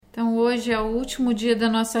Hoje é o último dia da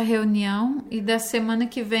nossa reunião e da semana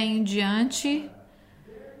que vem em diante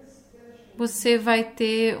você vai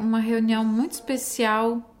ter uma reunião muito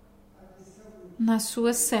especial na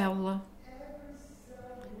sua célula.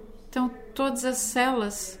 Então, todas as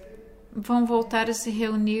células vão voltar a se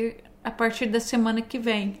reunir a partir da semana que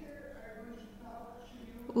vem.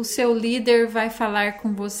 O seu líder vai falar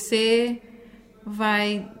com você,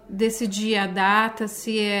 vai decidir a data,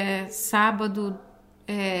 se é sábado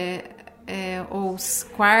ou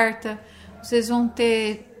quarta. Vocês vão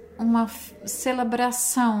ter uma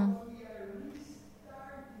celebração,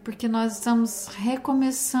 porque nós estamos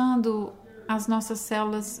recomeçando as nossas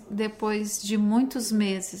células depois de muitos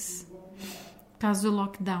meses, por causa do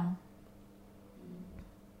lockdown.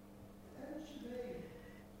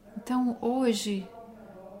 Então, hoje,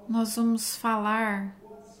 nós vamos falar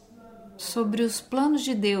sobre os planos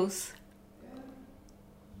de Deus.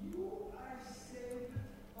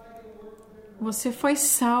 Você foi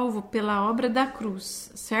salvo pela obra da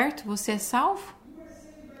cruz, certo? Você é salvo?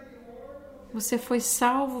 Você foi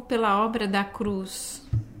salvo pela obra da cruz,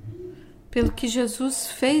 pelo que Jesus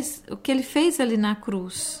fez, o que ele fez ali na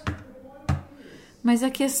cruz. Mas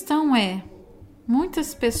a questão é,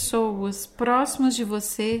 muitas pessoas próximas de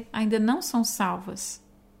você ainda não são salvas.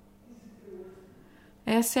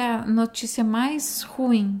 Essa é a notícia mais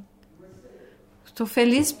ruim. Estou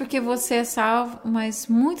feliz porque você é salvo, mas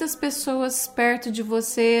muitas pessoas perto de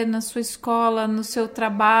você, na sua escola, no seu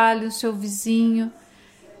trabalho, no seu vizinho,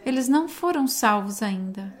 eles não foram salvos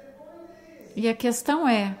ainda. E a questão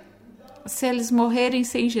é, se eles morrerem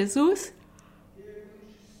sem Jesus,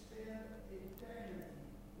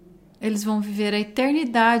 eles vão viver a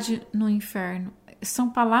eternidade no inferno. São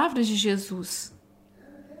palavras de Jesus.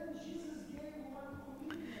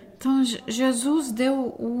 Então, Jesus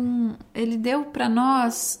deu para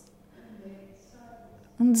nós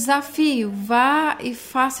um desafio. Vá e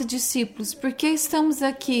faça discípulos. Por que estamos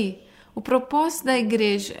aqui? O propósito da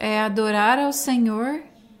igreja é adorar ao Senhor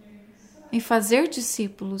e fazer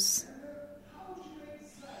discípulos.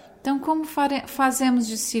 Então, como fazemos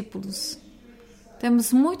discípulos?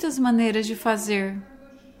 Temos muitas maneiras de fazer.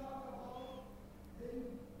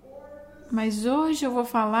 Mas hoje eu vou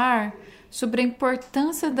falar sobre a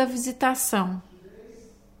importância da visitação.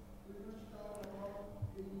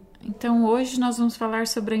 Então, hoje nós vamos falar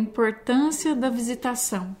sobre a importância da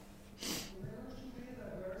visitação.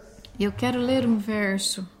 Eu quero ler um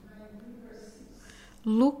verso.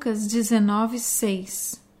 Lucas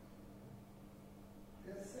 19:6.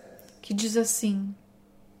 Que diz assim: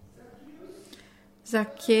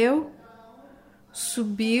 Zaqueu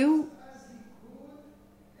subiu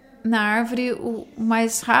na árvore o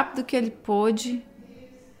mais rápido que ele pôde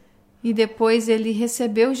e depois ele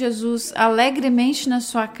recebeu Jesus alegremente na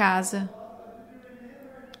sua casa.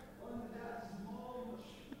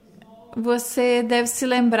 Você deve se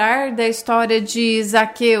lembrar da história de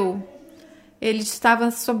Zaqueu. Ele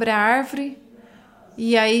estava sobre a árvore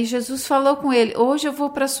e aí Jesus falou com ele: hoje eu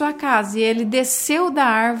vou para sua casa. E ele desceu da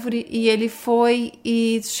árvore e ele foi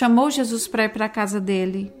e chamou Jesus para ir para a casa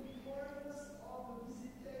dele.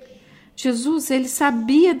 Jesus, ele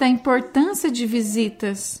sabia da importância de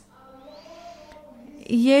visitas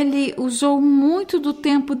e ele usou muito do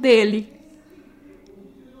tempo dele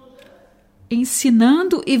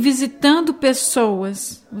ensinando e visitando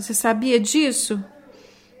pessoas. Você sabia disso?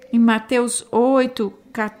 Em Mateus 8,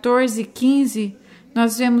 14 e 15,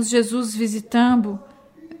 nós vemos Jesus visitando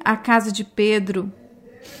a casa de Pedro.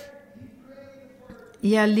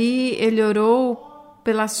 E ali ele orou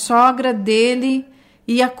pela sogra dele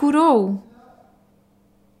e a curou.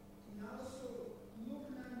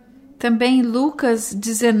 Também em Lucas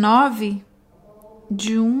 19,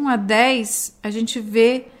 de 1 a 10, a gente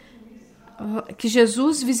vê que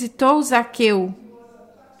Jesus visitou Zaqueu.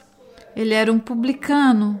 Ele era um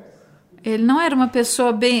publicano. Ele não era uma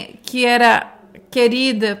pessoa que era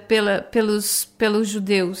querida pelos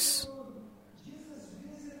judeus.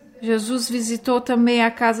 Jesus visitou também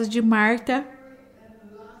a casa de Marta,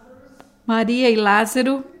 Maria e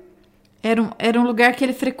Lázaro. Era um lugar que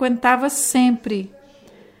ele frequentava sempre.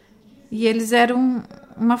 E eles eram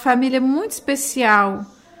uma família muito especial.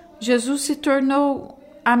 Jesus se tornou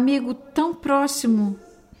amigo tão próximo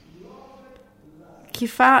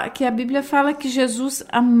que a Bíblia fala que Jesus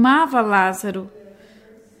amava Lázaro.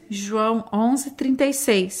 João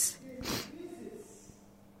 11:36.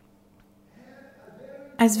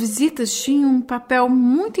 As visitas tinham um papel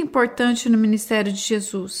muito importante no ministério de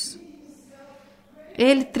Jesus.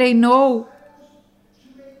 Ele treinou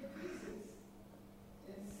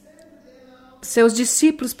seus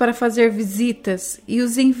discípulos para fazer visitas e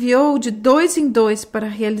os enviou de 2 em 2 para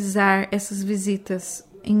realizar essas visitas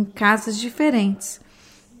em casas diferentes.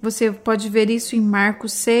 Você pode ver isso em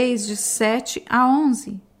Marcos 6, de 7 a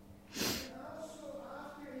 11.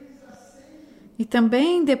 E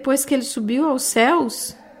também, depois que ele subiu aos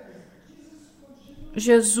céus,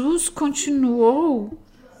 Jesus continuou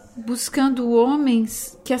buscando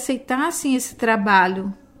homens que aceitassem esse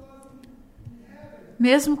trabalho.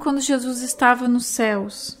 Mesmo quando Jesus estava nos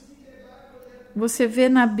céus. Você vê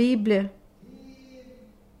na Bíblia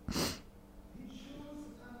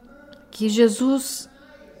que Jesus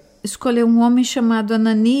escolheu um homem chamado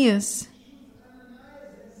Ananias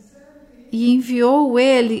e enviou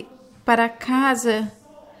ele para a casa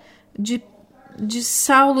de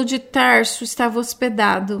Saulo de Tarso, estava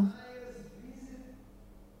hospedado.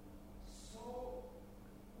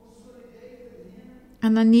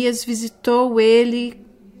 Ananias visitou ele,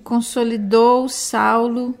 consolidou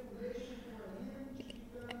Saulo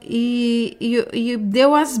e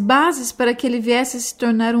deu as bases para que ele viesse a se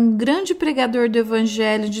tornar um grande pregador do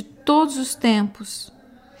evangelho de todos os tempos.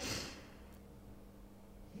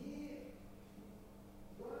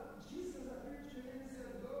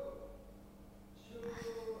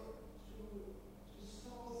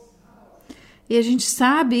 E a gente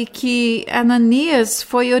sabe que Ananias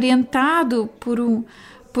foi orientado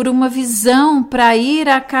por uma visão para ir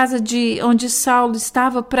à casa de onde Saulo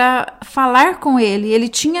estava para falar com ele. Ele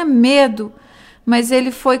tinha medo, mas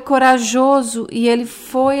ele foi corajoso e ele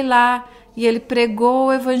foi lá e ele pregou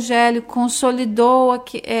o evangelho, consolidou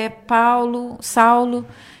Saulo,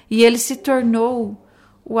 e ele se tornou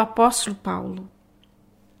o apóstolo Paulo.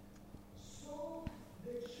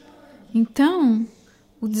 Então,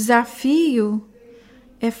 o desafio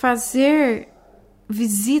é fazer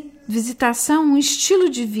visitação um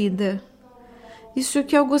estilo de vida. Isso é o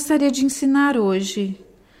que eu gostaria de ensinar hoje.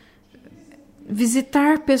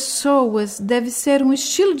 Visitar pessoas deve ser um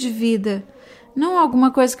estilo de vida, não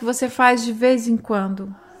alguma coisa que você faz de vez em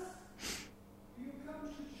quando.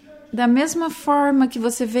 Da mesma forma que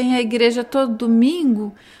você vem à igreja todo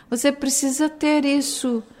domingo, você precisa ter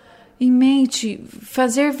isso em mente.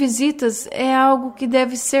 Fazer visitas é algo que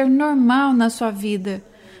deve ser normal na sua vida.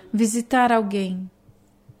 Visitar alguém.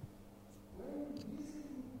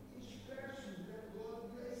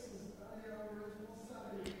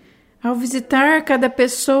 Ao visitar cada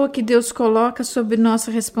pessoa que Deus coloca sob nossa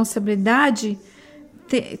responsabilidade,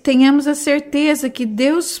 tenhamos a certeza que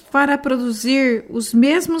Deus fará produzir os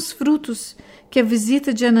mesmos frutos que a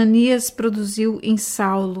visita de Ananias produziu em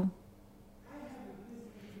Saulo.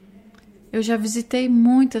 Eu já visitei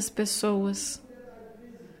muitas pessoas,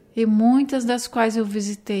 e muitas das quais eu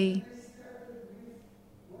visitei.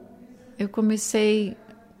 Eu comecei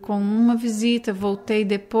com uma visita, voltei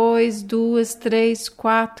depois, 2, 3,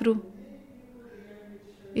 4.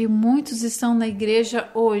 E muitos estão na igreja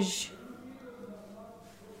hoje.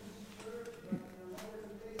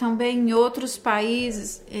 Também em outros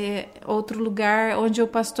países, outro lugar onde eu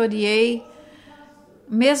pastoreei,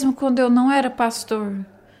 mesmo quando eu não era pastor,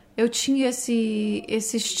 eu tinha esse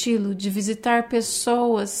estilo de visitar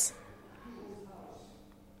pessoas.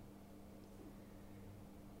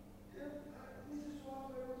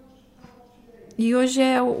 E hoje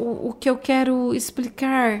é o que eu quero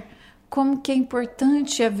explicar, como que é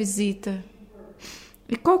importante a visita.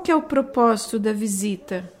 E qual que é o propósito da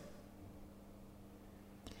visita?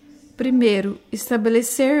 Primeiro,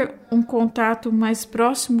 estabelecer um contato mais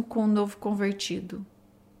próximo com o novo convertido.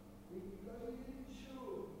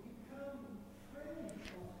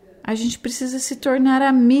 A gente precisa se tornar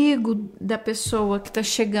amigo da pessoa que está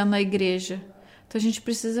chegando à igreja. Então a gente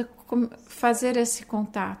precisa fazer esse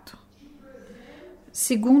contato.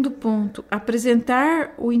 Segundo ponto,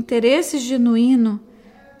 apresentar o interesse genuíno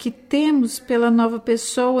que temos pela nova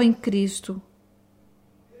pessoa em Cristo.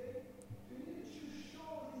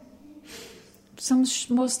 Precisamos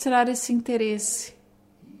mostrar esse interesse,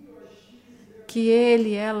 que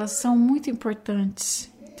ele e ela são muito importantes.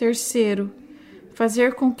 Terceiro,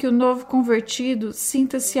 fazer com que o novo convertido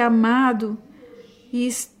sinta-se amado e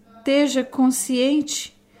esteja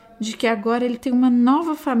consciente de que agora ele tem uma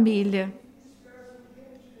nova família.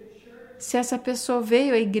 Se essa pessoa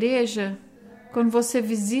veio à igreja, quando você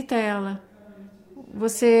visita ela,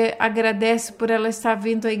 você agradece por ela estar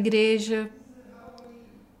vindo à igreja.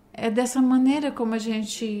 É dessa maneira como a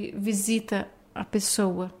gente visita a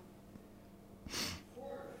pessoa.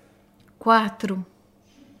 4.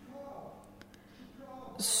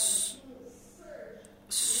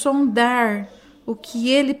 Sondar o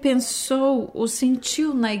que ele pensou ou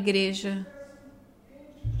sentiu na igreja.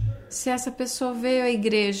 Se essa pessoa veio à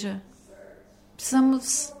igreja,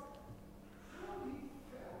 Precisamos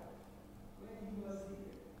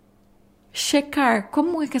checar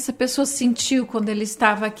como é que essa pessoa se sentiu quando ele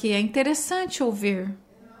estava aqui. É interessante ouvir.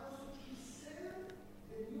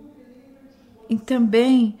 E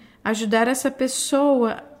também ajudar essa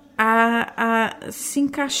pessoa a se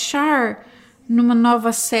encaixar numa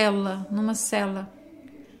nova célula, numa célula.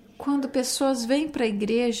 Quando pessoas vêm para a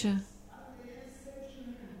igreja,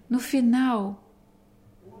 no final,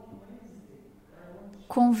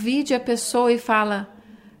 convide a pessoa e fala,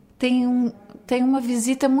 tem uma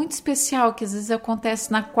visita muito especial que às vezes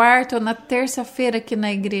acontece na quarta ou na terça-feira aqui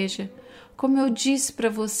na igreja. Como eu disse para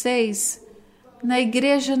vocês, na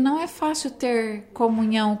igreja não é fácil ter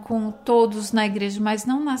comunhão com todos na igreja, mas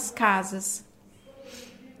não nas casas.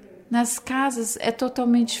 Nas casas é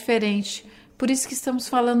totalmente diferente. Por isso que estamos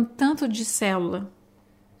falando tanto de célula.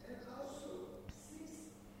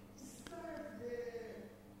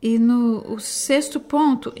 E o sexto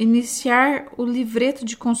ponto, iniciar o livreto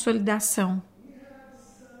de consolidação.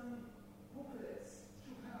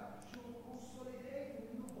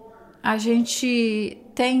 A gente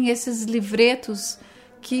tem esses livretos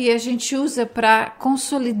que a gente usa para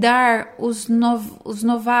consolidar os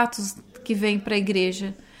novatos que vêm para a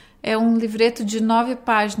igreja. É um livreto de 9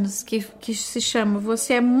 páginas que se chama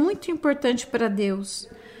Você é muito importante para Deus.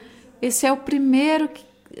 Esse é o primeiro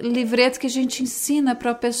livreto que a gente ensina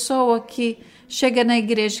para a pessoa que chega na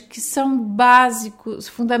igreja, que são básicos,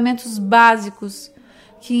 fundamentos básicos,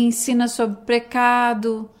 que ensina sobre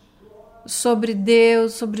pecado, sobre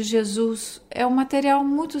Deus, sobre Jesus. É um material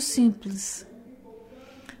muito simples.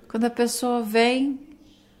 Quando a pessoa vem,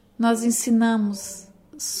 nós ensinamos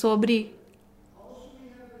sobre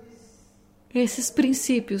esses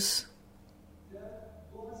princípios.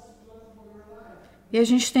 E a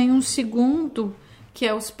gente tem um segundo, que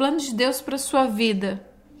é os planos de Deus para a sua vida.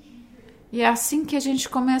 E é assim que a gente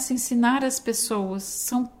começa a ensinar as pessoas.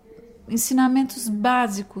 São ensinamentos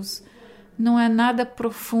básicos. Não é nada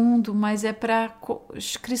profundo, mas é para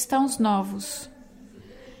cristãos novos.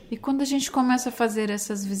 E quando a gente começa a fazer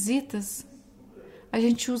essas visitas, a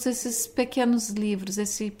gente usa esses pequenos livros,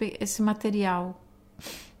 esse material.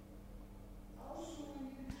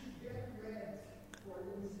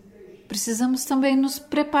 Precisamos também nos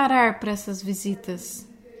preparar para essas visitas.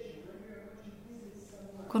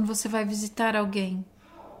 Quando você vai visitar alguém,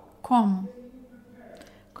 como?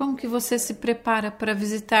 Como que você se prepara para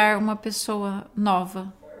visitar uma pessoa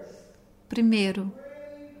nova? Primeiro,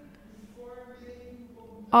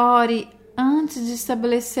 ore antes de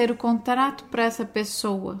estabelecer o contrato para essa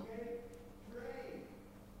pessoa.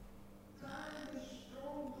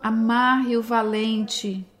 Amarre o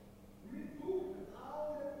valente.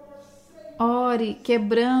 Ore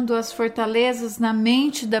quebrando as fortalezas na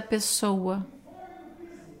mente da pessoa.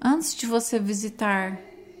 Antes de você visitar,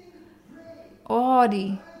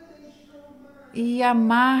 ore e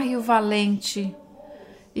amarre o valente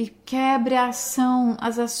e quebre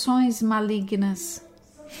as ações malignas.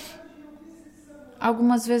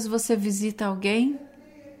 Algumas vezes você visita alguém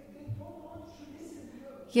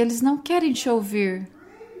e eles não querem te ouvir,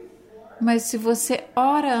 mas se você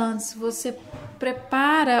ora antes, você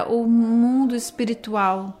prepara o mundo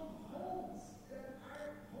espiritual.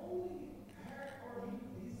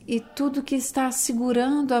 E tudo que está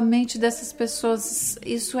segurando a mente dessas pessoas,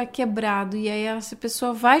 isso é quebrado. E aí essa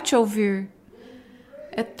pessoa vai te ouvir.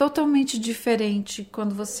 É totalmente diferente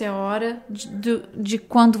quando você ora de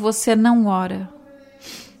quando você não ora.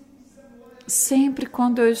 Sempre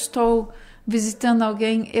quando eu estou visitando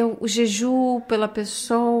alguém, eu jejuo pela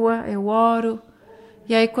pessoa, eu oro.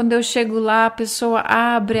 E aí quando eu chego lá, a pessoa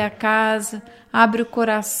abre a casa, abre o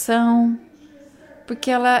coração,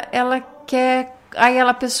 porque ela quer. Aí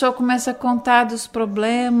a pessoa começa a contar dos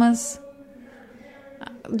problemas,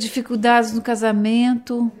 dificuldades no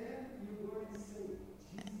casamento.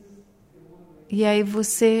 E aí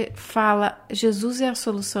você fala, Jesus é a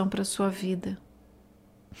solução para a sua vida.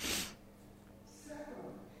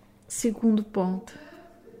 Segundo ponto.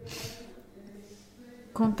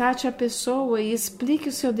 Contate a pessoa e explique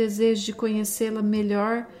o seu desejo de conhecê-la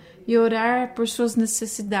melhor e orar por suas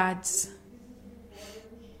necessidades.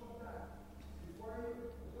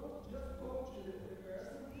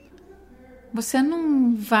 Você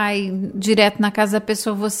não vai direto na casa da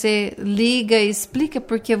pessoa, você liga e explica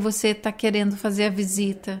porque você está querendo fazer a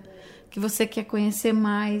visita, que você quer conhecer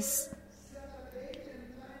mais.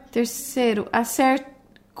 Terceiro,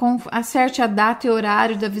 acerte a data e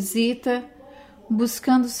horário da visita,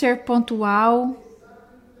 buscando ser pontual.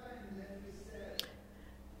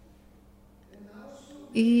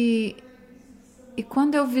 E E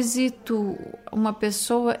quando eu visito uma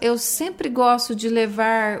pessoa, eu sempre gosto de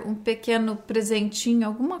levar um pequeno presentinho,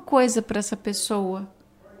 alguma coisa para essa pessoa.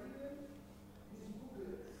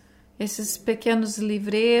 Esses pequenos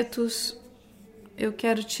livretos eu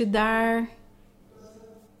quero te dar.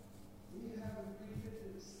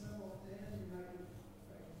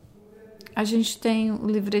 A gente tem o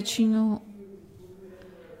livretinho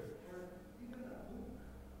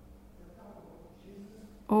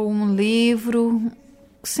ou um livro.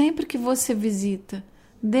 Sempre que você visita,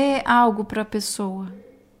 dê algo para a pessoa.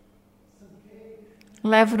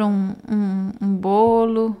 Leva um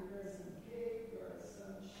bolo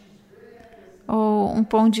ou um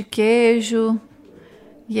pão de queijo,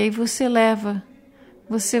 e aí você leva.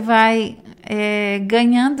 Você vai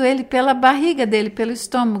ganhando ele pela barriga dele, pelo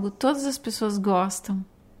estômago. Todas as pessoas gostam.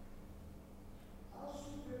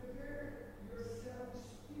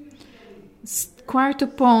 Quarto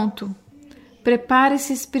ponto.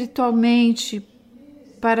 Prepare-se espiritualmente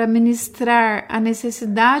para ministrar a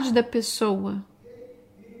necessidade da pessoa.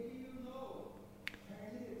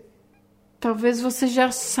 Talvez você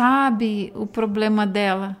já sabe o problema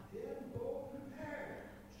dela.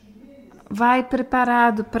 Vai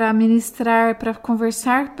preparado para ministrar, para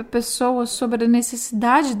conversar com a pessoa sobre a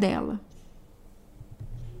necessidade dela.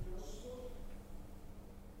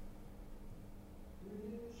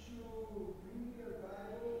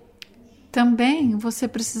 Também você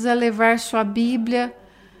precisa levar sua Bíblia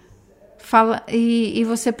e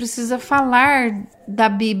você precisa falar da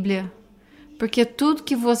Bíblia, porque tudo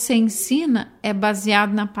que você ensina é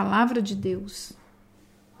baseado na palavra de Deus.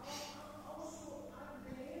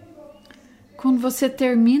 Quando você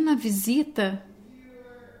termina a visita,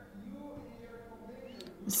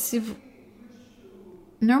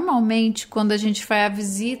 normalmente quando a gente faz a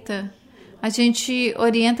visita, a gente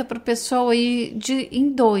orienta para a pessoa ir em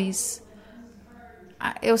dois.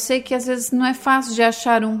 Eu sei que às vezes não é fácil de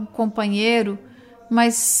achar um companheiro,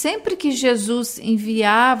 mas sempre que Jesus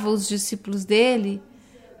enviava os discípulos dele,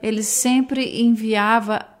 ele sempre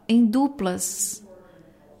enviava em duplas.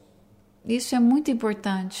 Isso é muito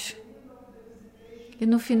importante. E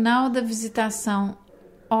no final da visitação,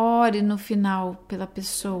 ore no final pela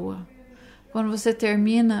pessoa. Quando você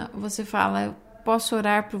termina, você fala: eu posso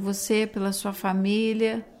orar por você, pela sua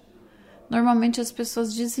família? Normalmente as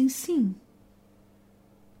pessoas dizem sim.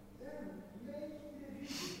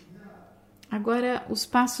 Agora, os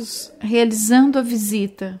passos realizando a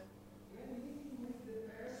visita.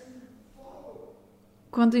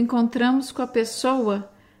 Quando encontramos com a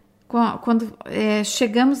pessoa, quando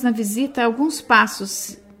chegamos na visita, alguns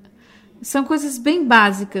passos. São coisas bem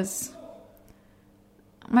básicas.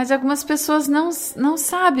 Mas algumas pessoas não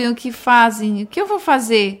sabem o que fazem. O que eu vou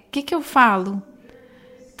fazer? O que eu falo?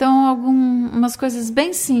 Então, algumas coisas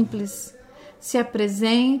bem simples. Se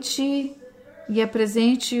apresente e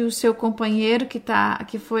apresente o seu companheiro que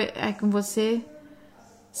foi com você.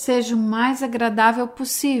 Seja o mais agradável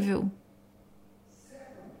possível.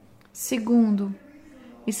 Segundo,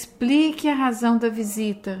 explique a razão da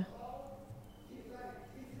visita.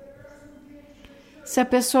 Se a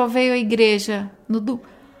pessoa veio à igreja no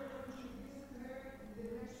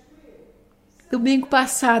domingo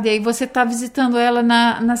passado e aí você está visitando ela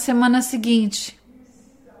na semana seguinte.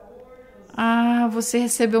 Você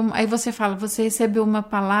recebeu. Aí você fala, você recebeu uma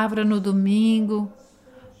palavra no domingo.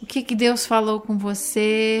 O que Deus falou com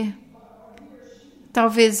você?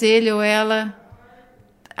 Talvez ele ou ela,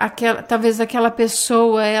 talvez aquela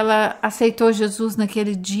pessoa, ela aceitou Jesus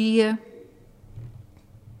naquele dia.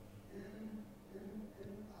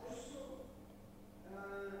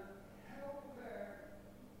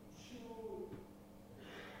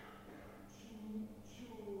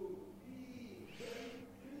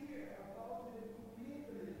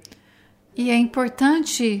 E é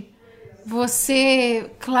importante você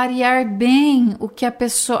clarear bem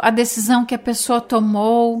a decisão que a pessoa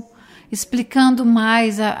tomou, explicando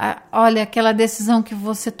mais. Olha, aquela decisão que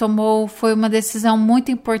você tomou foi uma decisão muito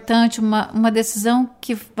importante, uma decisão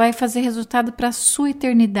que vai fazer resultado para a sua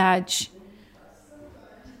eternidade.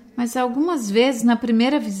 Mas algumas vezes, na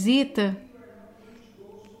primeira visita,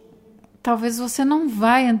 talvez você não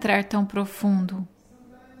vai entrar tão profundo.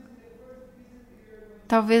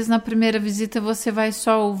 Talvez na primeira visita você vai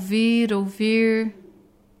só ouvir.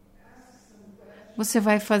 Você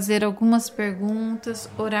vai fazer algumas perguntas,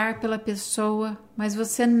 orar pela pessoa, mas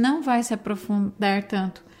você não vai se aprofundar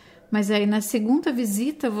tanto. Mas aí na segunda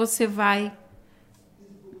visita você vai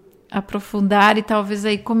aprofundar e talvez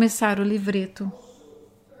aí começar o livreto.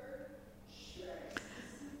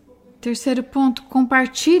 Terceiro ponto,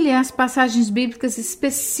 compartilhe as passagens bíblicas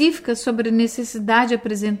específicas sobre a necessidade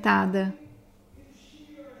apresentada.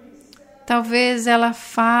 Talvez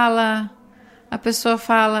a pessoa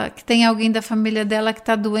fala que tem alguém da família dela que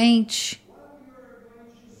está doente.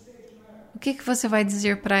 O que você vai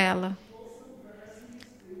dizer para ela?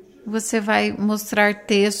 Você vai mostrar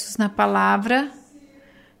textos na palavra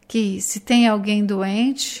que se tem alguém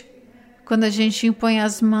doente, quando a gente impõe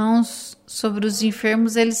as mãos sobre os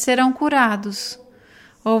enfermos, eles serão curados.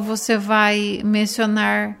 Ou você vai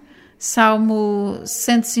mencionar Salmo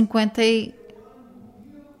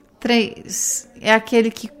 153, é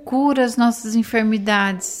aquele que cura as nossas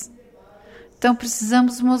enfermidades. Então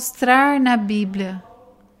precisamos mostrar na Bíblia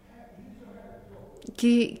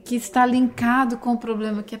que está linkado com o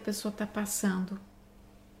problema que a pessoa está passando.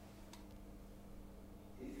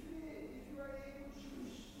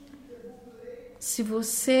 Se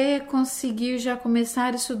você conseguir já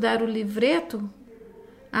começar a estudar o livreto,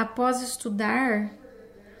 após estudar,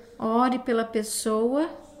 ore pela pessoa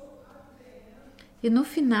e no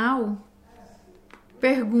final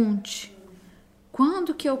pergunte: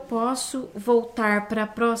 quando que eu posso voltar para a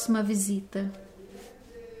próxima visita?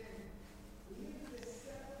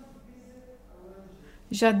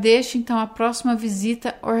 Já deixe então a próxima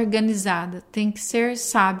visita organizada. Tem que ser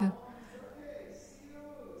sábio.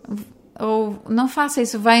 Ou não faça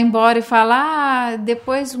isso, vai embora e fala: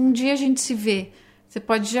 depois um dia a gente se vê. Você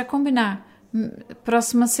pode já combinar.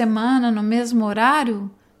 Próxima semana, no mesmo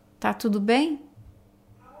horário, tá tudo bem?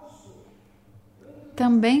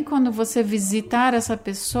 Também quando você visitar essa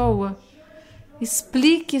pessoa,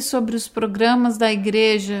 explique sobre os programas da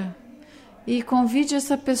igreja e convide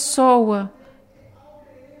essa pessoa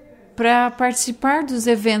para participar dos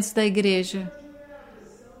eventos da igreja.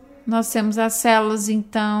 Nós temos as células,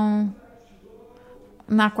 então,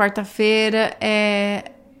 na quarta-feira,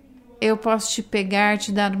 eu posso te pegar,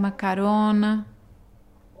 te dar uma carona.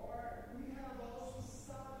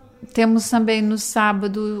 Temos também no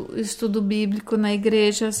sábado estudo bíblico na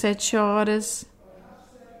igreja, às 7 horas,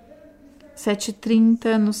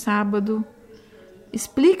 7h30 no sábado.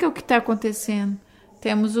 Explica o que está acontecendo.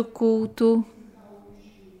 Temos o culto.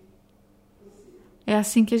 É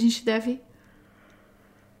assim que a gente deve.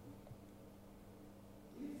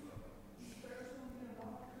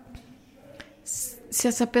 Se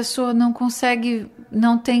essa pessoa não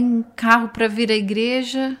tem carro para vir à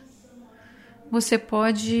igreja, você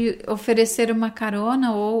pode oferecer uma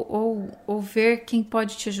carona ou ver quem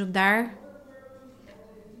pode te ajudar.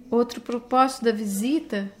 Outro propósito da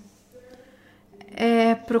visita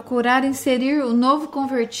é procurar inserir o novo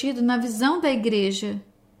convertido na visão da igreja.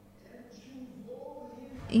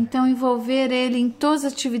 Então, envolver ele em todas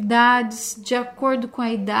as atividades de acordo com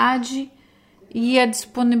a idade e a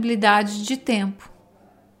disponibilidade de tempo.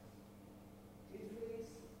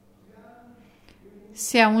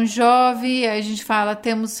 Se é um jovem, a gente fala,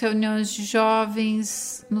 temos reuniões de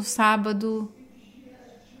jovens no sábado.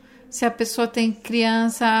 Se a pessoa tem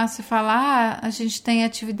criança, se fala, a gente tem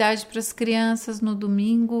atividade para as crianças no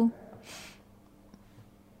domingo.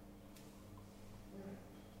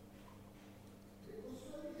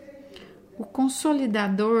 O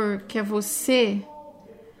consolidador, que é você,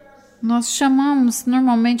 nós chamamos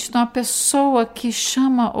normalmente de uma pessoa que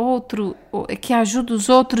chama outro, que ajuda os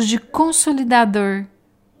outros de consolidador.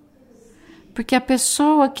 Porque a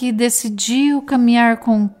pessoa que decidiu caminhar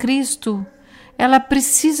com Cristo, ela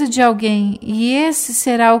precisa de alguém, e esse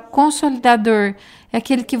será o consolidador, é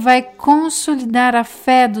aquele que vai consolidar a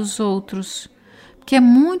fé dos outros. Porque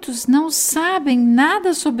muitos não sabem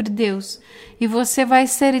nada sobre Deus, e você vai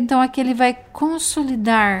ser então aquele que vai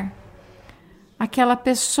consolidar aquela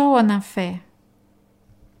pessoa na fé.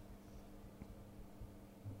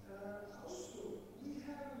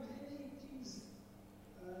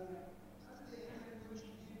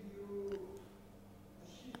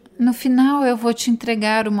 No final eu vou te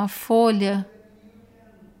entregar uma folha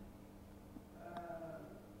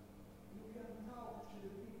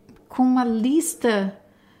com uma lista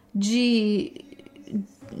de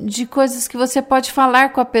coisas que você pode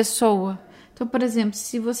falar com a pessoa. Então, por exemplo,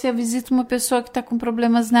 se você visita uma pessoa que está com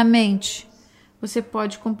problemas na mente, você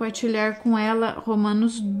pode compartilhar com ela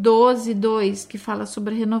Romanos 12:2, que fala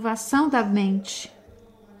sobre a renovação da mente.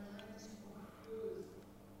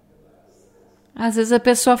 Às vezes a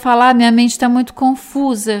pessoa fala, minha mente está muito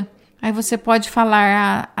confusa. Aí você pode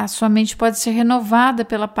falar, a sua mente pode ser renovada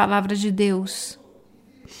pela palavra de Deus.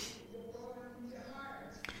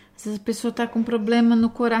 Às vezes a pessoa está com problema no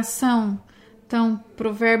coração. Então,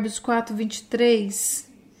 Provérbios 4:23,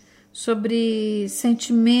 sobre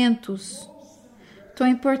sentimentos. Então, é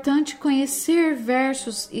importante conhecer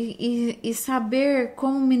versos e saber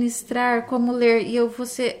como ministrar, como ler.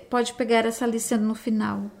 Você pode pegar essa lista no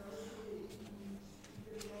final.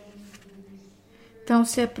 Então,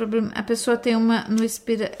 se é problema, a pessoa tem uma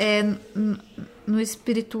no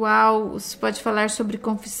espiritual, você pode falar sobre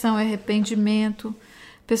confissão e arrependimento.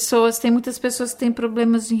 Tem muitas pessoas que têm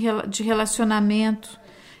problemas de relacionamento.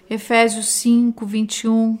 Efésios 5,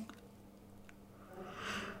 21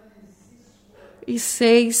 e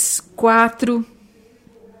 6, 4.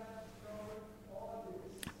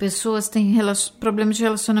 Pessoas têm problemas de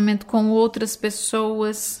relacionamento com outras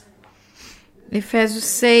pessoas. Efésios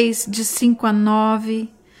 6, de 5 a 9.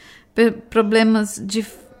 Problemas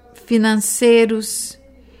financeiros.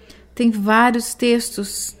 Tem vários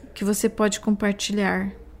textos que você pode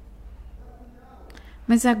compartilhar.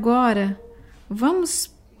 Mas agora,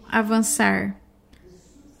 vamos avançar,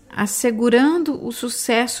 assegurando o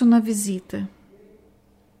sucesso na visita.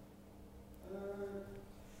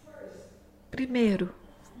 Primeiro,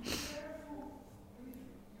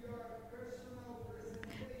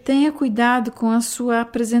 tenha cuidado com a sua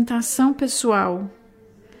apresentação pessoal.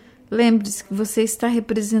 Lembre-se que você está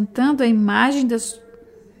representando a imagem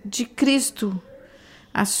de Cristo,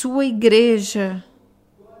 a sua igreja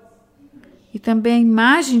e também a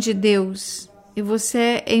imagem de Deus. E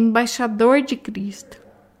você é embaixador de Cristo.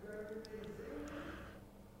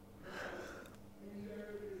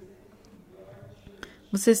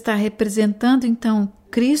 Você está representando, então,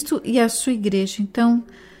 Cristo e a sua igreja. Então,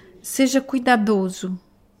 seja cuidadoso.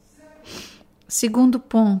 Segundo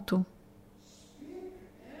ponto.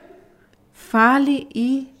 Fale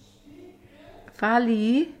e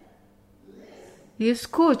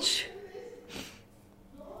escute.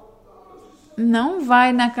 Não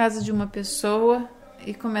vai na casa de uma pessoa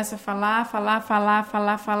e começa a falar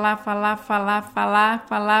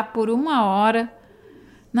por 1 hora.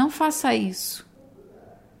 Não faça isso.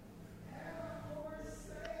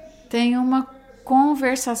 Tenha uma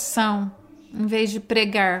conversação em vez de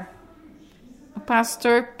pregar. O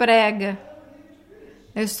pastor prega.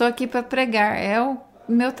 Eu estou aqui para pregar, é o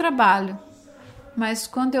meu trabalho. Mas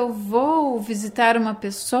quando eu vou visitar uma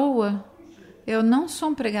pessoa, eu não sou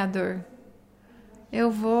um pregador.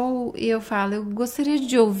 Eu vou e eu falo, eu gostaria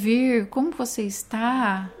de ouvir como você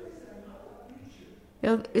está.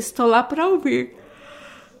 Eu estou lá para ouvir,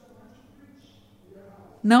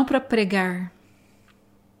 não para pregar.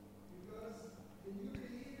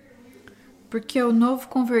 Porque o novo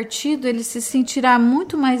convertido, ele se sentirá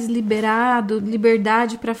muito mais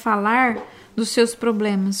liberdade para falar dos seus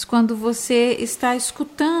problemas, quando você está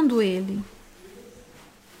escutando ele.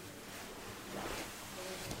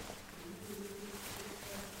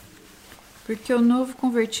 Porque o novo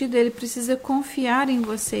convertido, ele precisa confiar em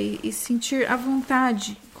você e sentir à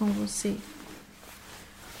vontade com você.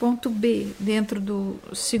 Ponto B, dentro do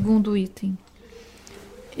segundo item.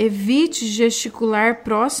 Evite gesticular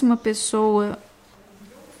próximo à pessoa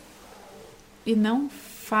e não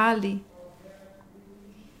fale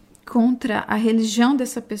contra a religião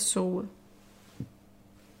dessa pessoa.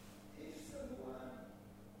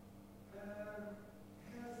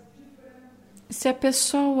 Se a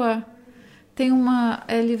pessoa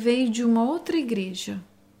ele veio de uma outra igreja,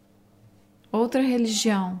 outra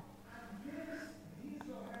religião,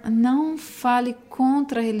 não fale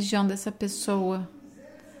contra a religião dessa pessoa.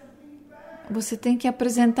 Você tem que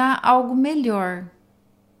apresentar algo melhor.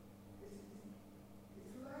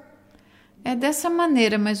 É dessa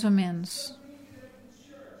maneira, mais ou menos.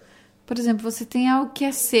 Por exemplo, você tem algo que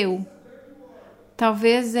é seu.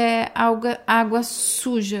 Talvez é água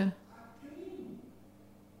suja.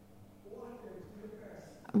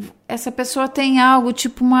 Essa pessoa tem algo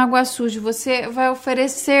tipo uma água suja. Você vai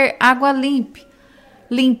oferecer água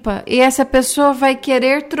limpa. E essa pessoa vai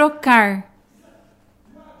querer trocar.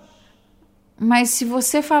 Mas se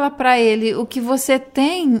você fala para ele, o que você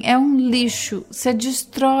tem é um lixo, você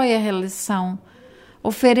destrói a relação.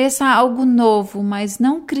 Ofereça algo novo, mas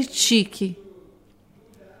não critique.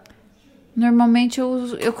 Normalmente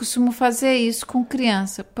eu costumo fazer isso com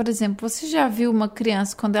criança. Por exemplo, você já viu uma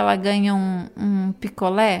criança quando ela ganha um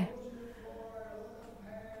picolé?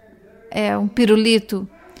 Um pirulito?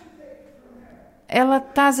 Ela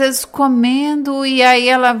tá às vezes comendo e aí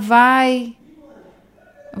ela vai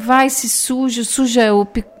se suja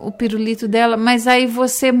o pirulito dela, mas aí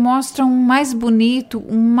você mostra um mais bonito,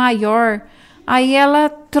 um maior, aí ela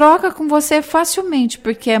troca com você facilmente,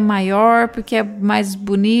 porque é maior, porque é mais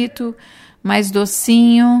bonito, mais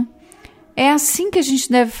docinho. É assim que a gente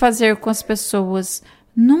deve fazer com as pessoas.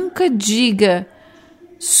 Nunca diga,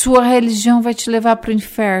 sua religião vai te levar para o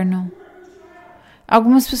inferno.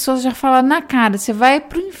 Algumas pessoas já falam na cara, você vai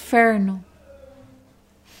para o inferno.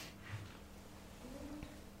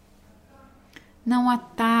 Não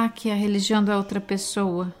ataque a religião da outra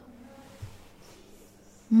pessoa.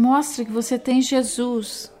 Mostre que você tem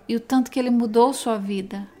Jesus e o tanto que Ele mudou sua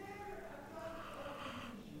vida.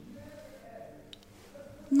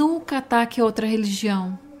 Nunca ataque outra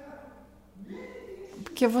religião,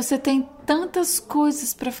 porque você tem tantas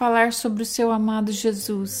coisas para falar sobre o seu amado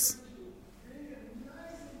Jesus.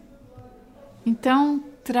 Então,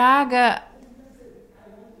 traga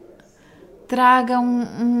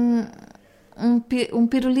um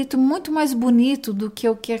pirulito muito mais bonito do que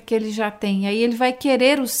o que aquele já tem. Aí ele vai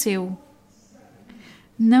querer o seu.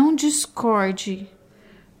 Não discorde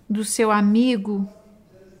do seu amigo,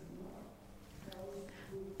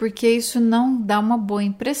 porque isso não dá uma boa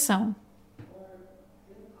impressão.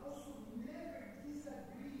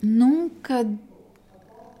 Nunca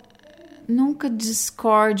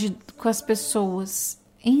discorde com as pessoas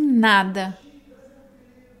em nada.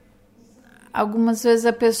 Algumas vezes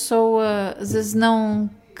a pessoa às vezes não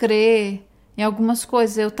crê em algumas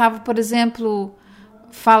coisas. Eu estava, por exemplo,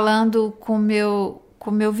 falando com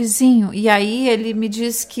meu vizinho, e aí ele me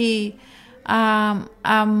disse que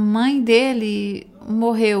a mãe dele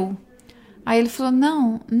morreu. Aí ele falou,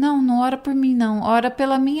 não ora por mim não, ora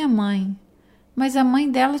pela minha mãe. Mas a mãe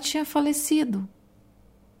dela tinha falecido.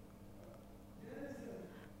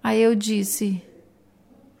 Aí eu disse,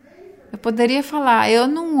 eu poderia falar, eu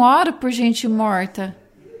não oro por gente morta.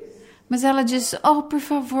 Mas ela disse, por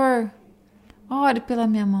favor, ore pela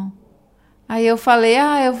minha mão. Aí eu falei,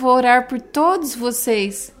 eu vou orar por todos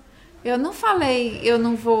vocês. Eu não falei, eu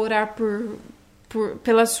não vou orar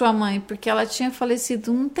pela sua mãe, porque ela tinha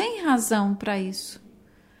falecido. Não tem razão para isso.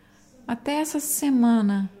 Até essa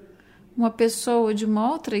semana, uma pessoa de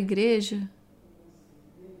uma outra igreja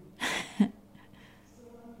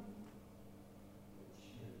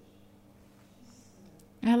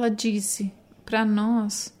ela disse para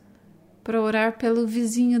nós para orar pelo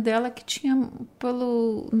vizinho dela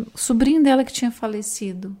pelo sobrinho dela que tinha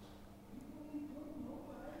falecido.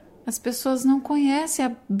 As pessoas não conhecem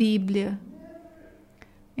a Bíblia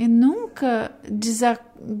e nunca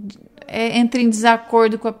entra em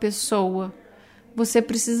desacordo com a pessoa. Você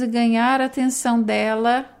precisa ganhar a atenção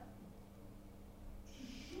dela.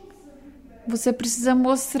 Você precisa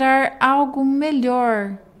mostrar algo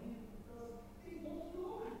melhor.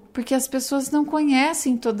 Porque as pessoas não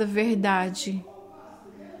conhecem toda a verdade.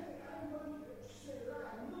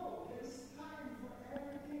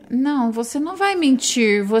 Não, você não vai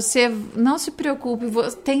mentir. Você não se preocupe.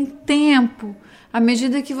 Tem tempo. À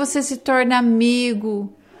medida que você se torna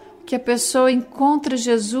amigo, que a pessoa encontra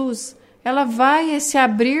Jesus, ela vai se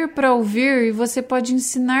abrir para ouvir e você pode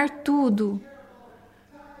ensinar tudo.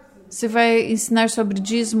 Você vai ensinar sobre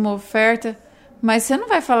dízimo, oferta, mas você não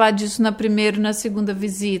vai falar disso na primeira e na segunda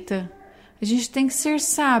visita. A gente tem que ser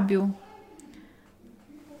sábio.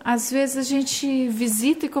 Às vezes a gente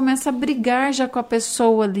visita e começa a brigar já com a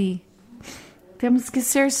pessoa ali. Temos que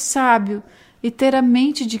ser sábio e ter a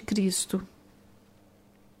mente de Cristo.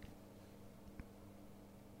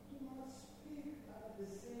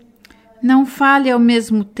 Não fale ao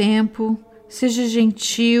mesmo tempo, seja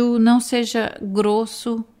gentil, não seja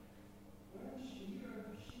grosso.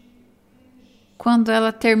 Quando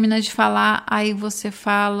ela termina de falar, aí você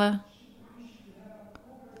fala.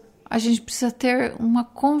 A gente precisa ter uma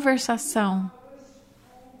conversação.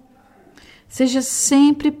 Seja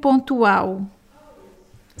sempre pontual.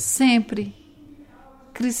 Sempre.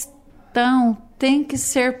 Cristão tem que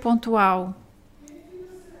ser pontual.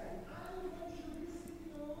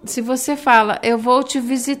 Se você fala, eu vou te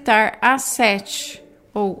visitar às 7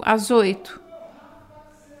 ou às 8,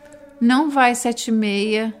 não vai às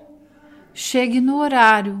 7:30, chegue no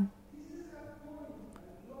horário.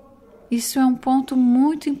 Isso é um ponto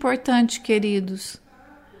muito importante, queridos.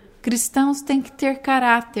 Cristãos têm que ter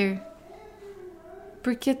caráter,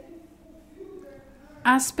 porque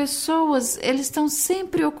as pessoas, eles estão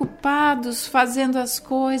sempre ocupados fazendo as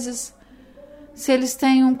coisas. Se eles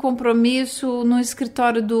têm um compromisso no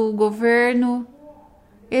escritório do governo,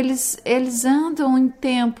 eles andam em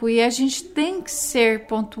tempo e a gente tem que ser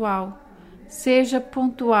pontual. Seja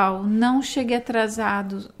pontual, não chegue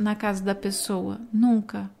atrasado na casa da pessoa,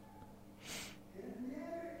 nunca.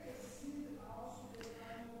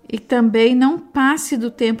 E também não passe do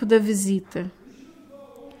tempo da visita.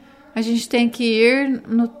 A gente tem que ir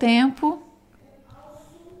no tempo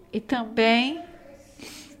e também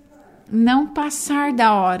não passar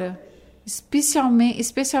da hora,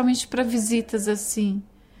 especialmente para visitas assim.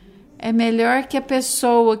 É melhor que a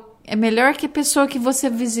pessoa que você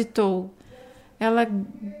visitou, ela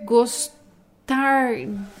gostar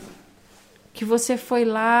que você foi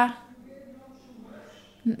lá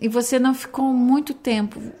e você não ficou muito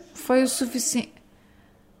tempo, foi o suficiente.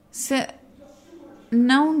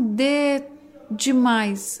 não dê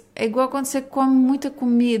demais. É igual quando você come muita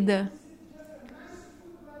comida.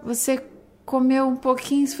 Você comeu um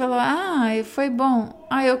pouquinho e falou, foi bom.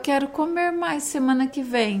 Eu quero comer mais semana que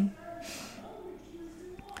vem.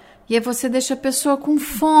 E aí você deixa a pessoa com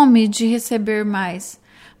fome de receber mais.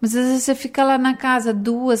 Mas às vezes você fica lá na casa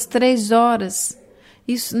 2, 3 horas.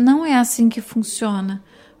 Isso não é assim que funciona.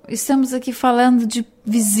 Estamos aqui falando de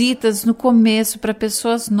visitas no começo para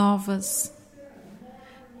pessoas novas.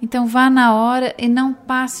 Então vá na hora e não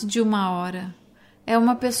passe de 1 hora. É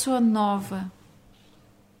uma pessoa nova.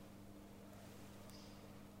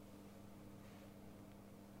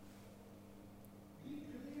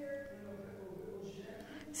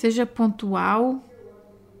 Seja pontual,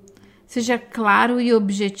 seja claro e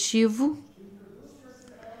objetivo.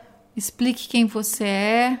 Explique quem você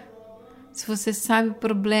é. Se você sabe o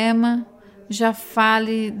problema, já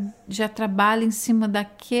fale, já trabalhe em cima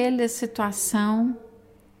daquela situação.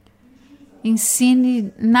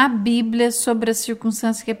 Ensine na Bíblia sobre a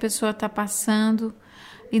circunstância que a pessoa está passando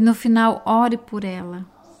e no final ore por ela.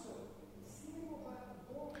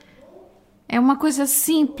 É uma coisa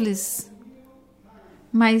simples,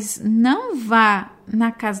 mas não vá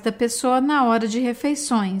na casa da pessoa na hora de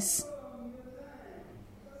refeições.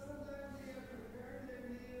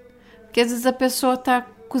 Porque às vezes a pessoa está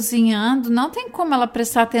cozinhando, não tem como ela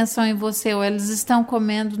prestar atenção em você, ou eles estão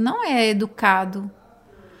comendo, não é educado.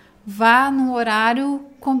 Vá no horário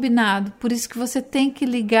combinado, por isso que você tem que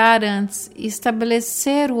ligar antes e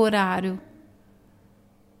estabelecer o horário.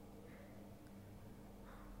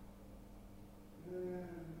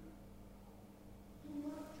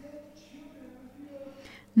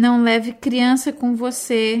 Não leve criança com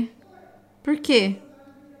você. Por quê?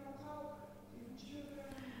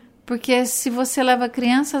 Porque se você leva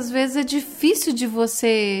criança, às vezes é difícil de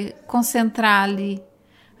você concentrar ali.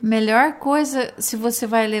 A melhor coisa, se você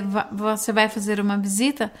vai fazer uma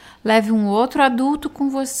visita, leve um outro adulto com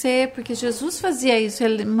você, porque Jesus fazia isso,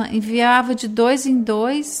 ele enviava de 2 em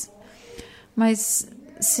 2, mas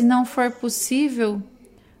se não for possível,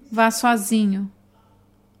 vá sozinho.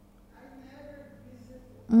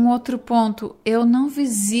 Um outro ponto, eu não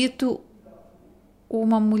visito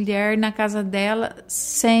uma mulher na casa dela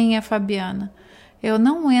sem a Fabiana. Eu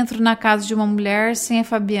não entro na casa de uma mulher sem a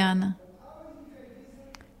Fabiana.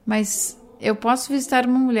 Mas eu posso visitar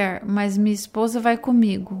uma mulher, mas minha esposa vai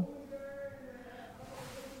comigo.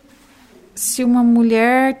 Se uma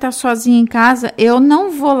mulher está sozinha em casa, eu não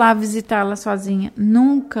vou lá visitá-la sozinha,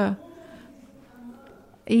 nunca.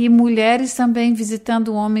 E mulheres também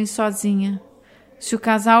visitando homens sozinha. Se o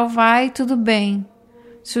casal vai, tudo bem.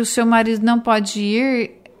 Se o seu marido não pode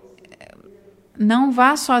ir, não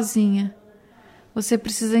vá sozinha. Você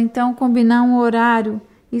precisa então combinar um horário.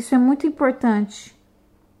 Isso é muito importante.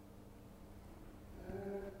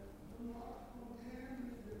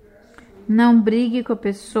 Não brigue com a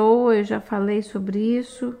pessoa, eu já falei sobre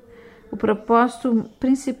isso. O propósito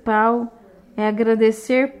principal é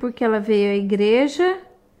agradecer porque ela veio à igreja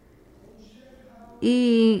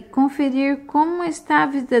e conferir como está a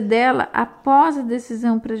vida dela após a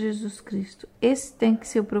decisão para Jesus Cristo. Esse tem que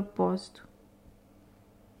ser o propósito.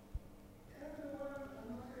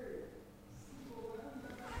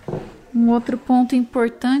 Um outro ponto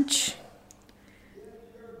importante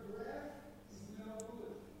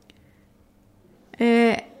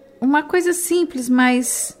é uma coisa simples,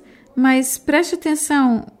 mas preste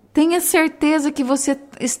atenção. Tenha certeza que você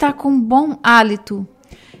está com bom hálito.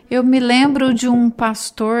 Eu me lembro de um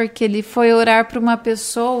pastor que ele foi orar para uma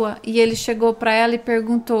pessoa e ele chegou para ela e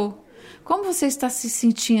perguntou: como você está se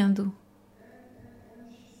sentindo?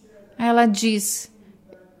 Ela diz: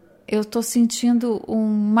 eu estou sentindo um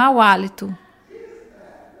mau hálito.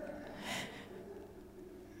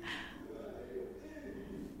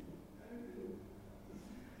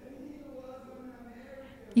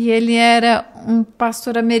 E ele era um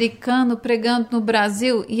pastor americano pregando no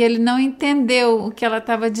Brasil e ele não entendeu o que ela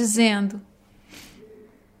estava dizendo.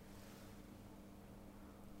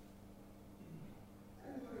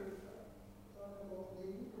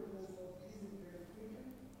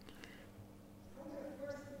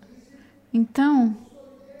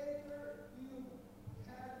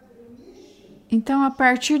 Então, a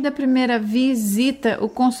partir da primeira visita, o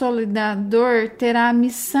consolidador terá a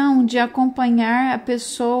missão de acompanhar a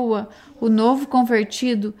pessoa, o novo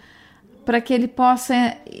convertido, para que ele possa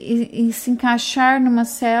se encaixar numa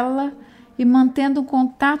célula e mantendo um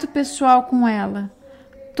contato pessoal com ela.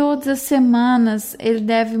 Todas as semanas ele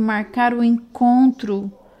deve marcar o encontro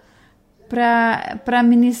para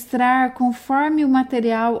ministrar conforme o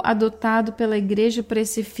material adotado pela igreja para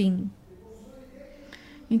esse fim.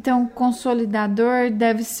 Então, o consolidador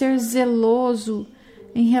deve ser zeloso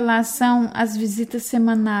em relação às visitas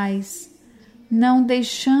semanais, não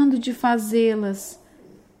deixando de fazê-las.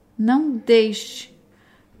 Não deixe,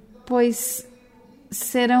 pois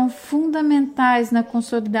serão fundamentais na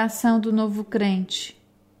consolidação do novo crente.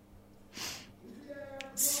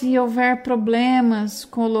 Se houver problemas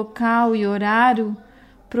com o local e horário,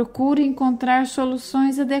 procure encontrar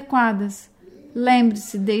soluções adequadas.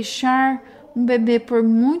 Lembre-se, deixar um bebê por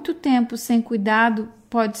muito tempo sem cuidado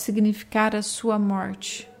pode significar a sua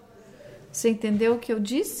morte. Você entendeu o que eu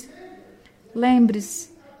disse?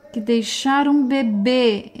 Lembre-se que deixar um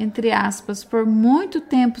bebê, entre aspas, por muito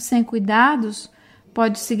tempo sem cuidados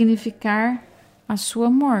pode significar a sua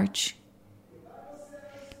morte.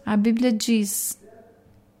 A Bíblia diz: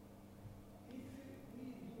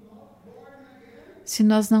 se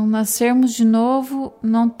nós não nascermos de novo,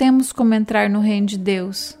 não temos como entrar no reino de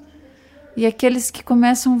Deus. E aqueles que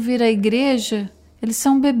começam a vir à igreja, eles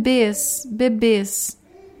são bebês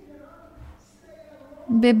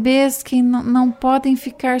que não podem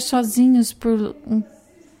ficar sozinhos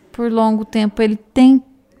por longo tempo. Ele tem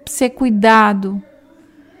que ser cuidado.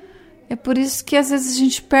 É por isso que às vezes a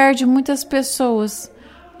gente perde muitas pessoas.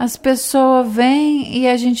 As pessoas vêm e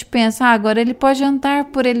a gente pensa, agora ele pode andar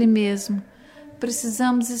por ele mesmo.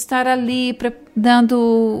 Precisamos estar ali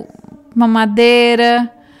dando mamadeira,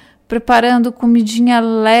 preparando comidinha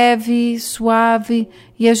leve, suave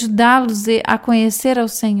e ajudá-los a conhecer ao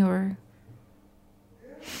Senhor.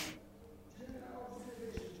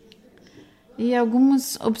 E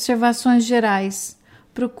algumas observações gerais.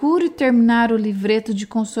 Procure terminar o livreto de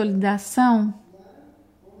consolidação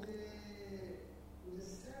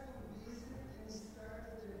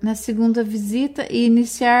na segunda visita e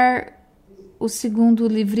iniciar o segundo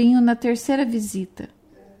livrinho na terceira visita.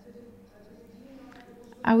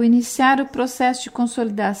 Ao iniciar o processo de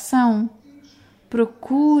consolidação,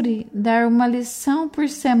 procure dar uma lição por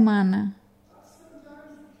semana.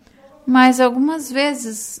 Mas algumas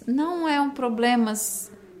vezes não é um problema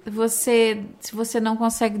se você não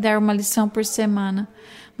consegue dar uma lição por semana.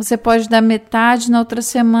 Você pode dar metade, na outra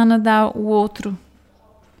semana dar o outro.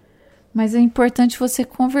 Mas é importante você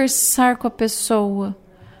conversar com a pessoa.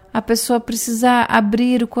 A pessoa precisa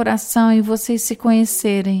abrir o coração e vocês se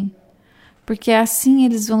conhecerem. Porque assim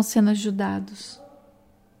eles vão sendo ajudados.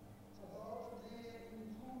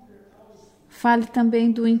 Fale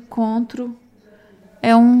também do encontro.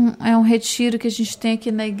 É um retiro que a gente tem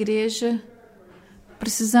aqui na igreja.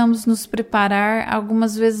 Precisamos nos preparar.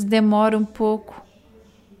 Algumas vezes demora um pouco.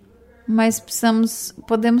 Mas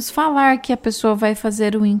podemos falar que a pessoa vai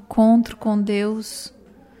fazer um encontro com Deus.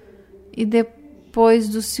 E depois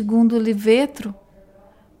do segundo livretro,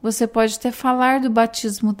 você pode até falar do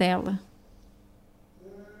batismo dela.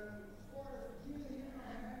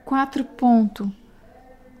 4 pontos.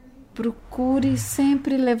 Procure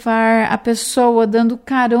sempre levar a pessoa dando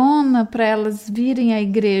carona para elas virem à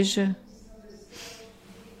igreja.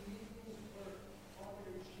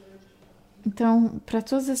 Então, para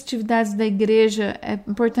todas as atividades da igreja, é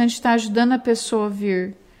importante estar ajudando a pessoa a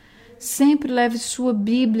vir. Sempre leve sua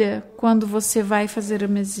Bíblia quando você vai fazer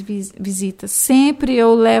as visitas. Sempre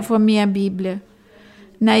eu levo a minha Bíblia.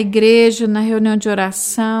 Na igreja, na reunião de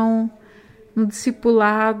oração, no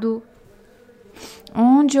discipulado.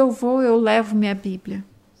 Onde eu vou, eu levo minha Bíblia.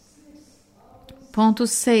 Ponto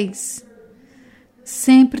 6.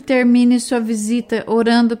 Sempre termine sua visita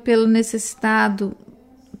orando pelo necessitado,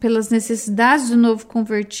 pelas necessidades do novo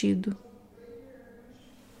convertido.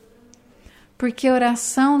 Porque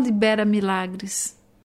oração libera milagres.